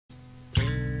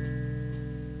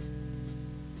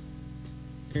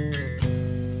Come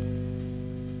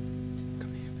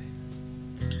here, baby.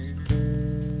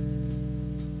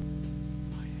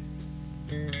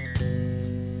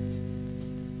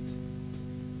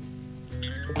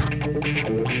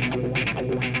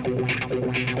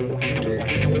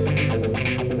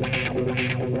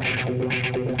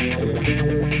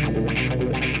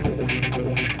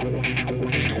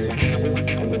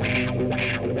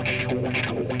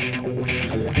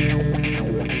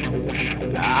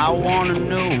 I wanna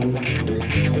know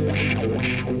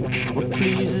what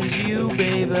pleases you,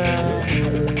 baby.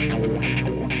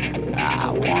 I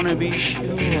wanna be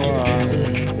sure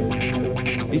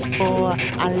before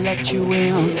I let you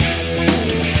in.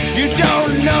 You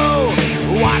don't know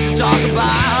what to talk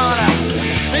about,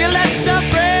 so you let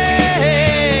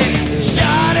suffering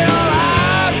shut it all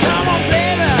out. Come on,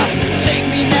 baby, take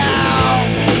me now.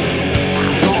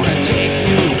 I'm gonna take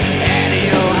you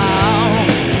anyhow.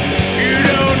 You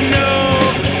don't know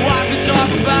what to talk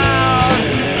about.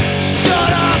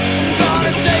 Shut up, I'm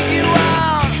gonna take you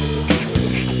out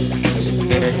to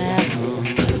heaven.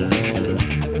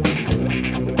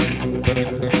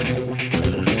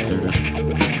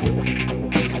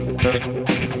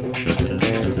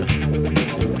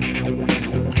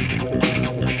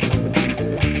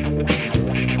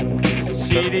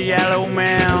 See the yellow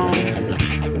man,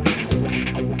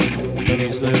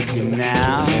 he's looking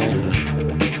now.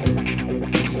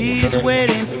 He's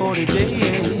waiting for the day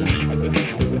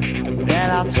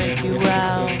that I'll take you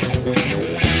out.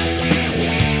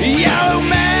 The yellow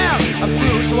man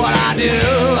proves what I do,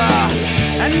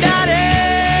 and that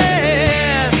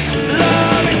is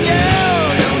loving you.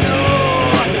 Don't know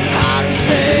how to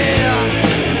say,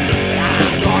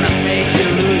 I'm gonna make you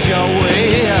lose your way.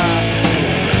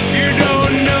 You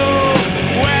don't know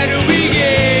where to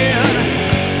begin.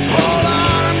 Hold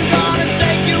on, I'm gonna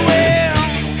take you in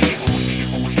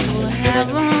to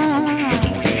heaven.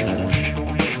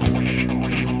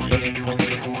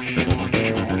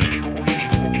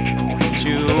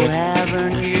 To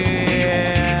heaven,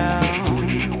 yeah.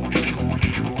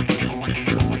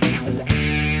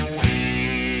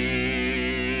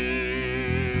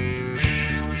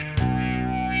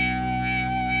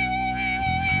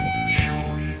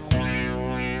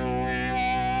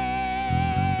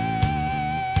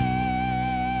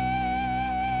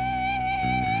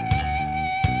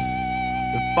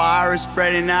 The fire is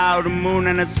spreading out, the moon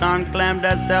and the sun clamped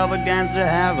themselves against the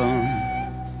heaven.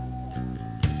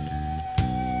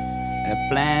 And the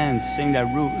plants sink their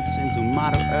roots into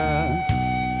Mother Earth.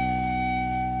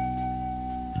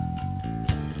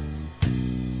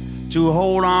 To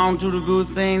hold on to the good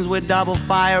things with double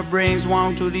fire brings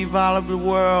one to develop the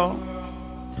world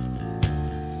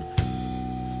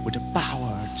with the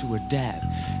power to adapt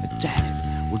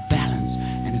it with balance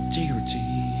and integrity.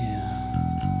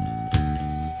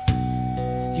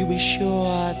 You'll be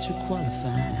sure to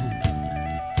qualify.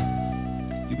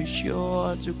 You'll be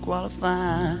sure to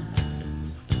qualify.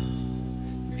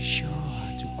 You'll be sure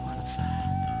to qualify.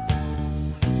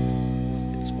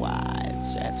 That's why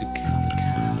it's sad to kill the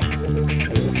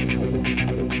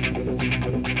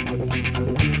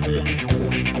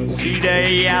cow. See the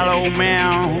yellow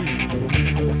man,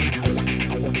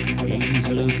 he's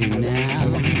looking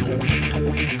now.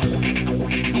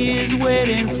 He's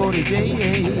waiting for the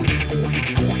day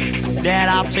that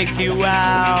I'll take you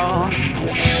out.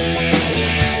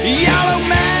 Yellow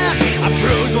man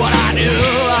proves what I do,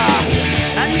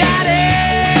 and that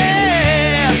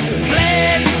is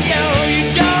please you. You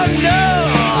don't know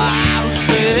how to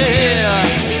say,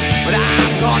 but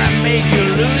I'm gonna make you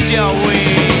lose your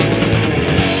way.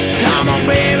 Come on,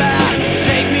 baby,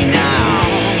 take me now.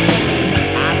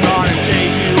 I'm gonna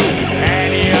take you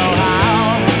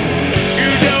anyhow. You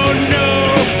don't know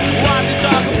what to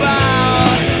talk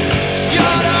about.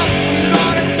 Shut up, I'm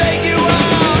gonna take you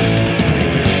out.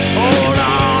 Hold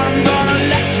on, I'm gonna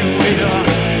let you in.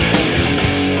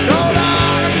 Hold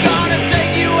on, I'm gonna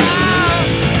take you out.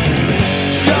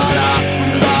 Shut up,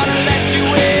 I'm gonna let you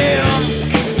in.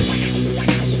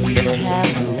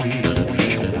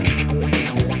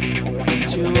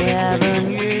 To heaven,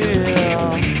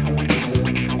 yeah.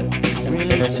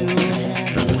 Really to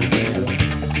heaven, yeah.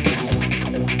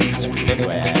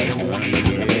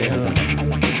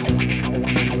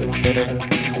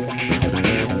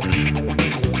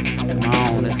 Come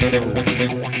on, let's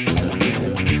go.